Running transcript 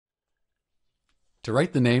To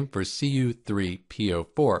write the name for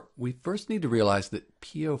Cu3PO4, we first need to realize that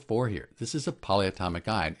PO4 here, this is a polyatomic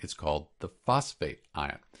ion. It's called the phosphate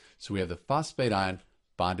ion. So we have the phosphate ion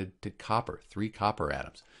bonded to copper, 3 copper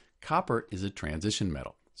atoms. Copper is a transition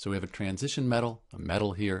metal. So we have a transition metal, a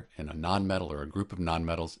metal here, and a nonmetal or a group of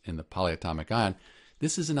nonmetals in the polyatomic ion.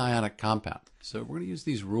 This is an ionic compound. So we're going to use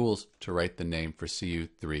these rules to write the name for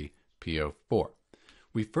Cu3PO4.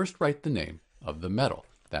 We first write the name of the metal.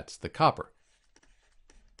 That's the copper.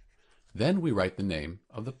 Then we write the name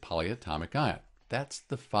of the polyatomic ion. That's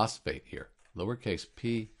the phosphate here, lowercase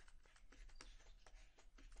p.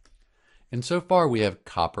 And so far we have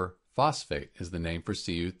copper phosphate is the name for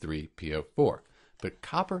Cu3PO4. But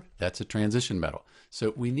copper, that's a transition metal.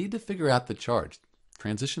 So we need to figure out the charge.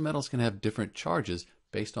 Transition metals can have different charges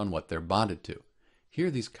based on what they're bonded to.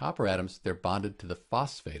 Here, these copper atoms, they're bonded to the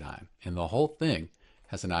phosphate ion, and the whole thing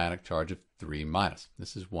has an ionic charge of 3-.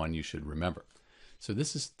 This is one you should remember. So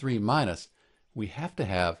this is 3-. We have to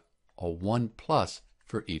have a 1+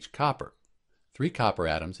 for each copper. 3 copper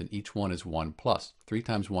atoms, and each one is 1+. 3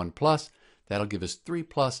 times 1+, that'll give us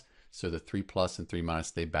 3+, so the 3+ and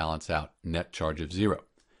 3-, they balance out, net charge of 0.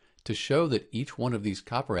 To show that each one of these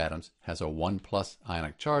copper atoms has a 1+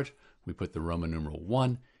 ionic charge, we put the Roman numeral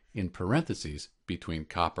 1 in parentheses between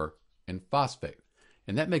copper and phosphate.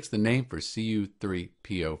 And that makes the name for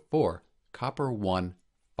Cu3PO4 copper 1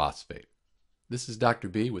 phosphate. This is Dr.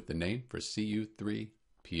 B with the name for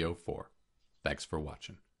Cu3PO4. Thanks for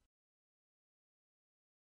watching.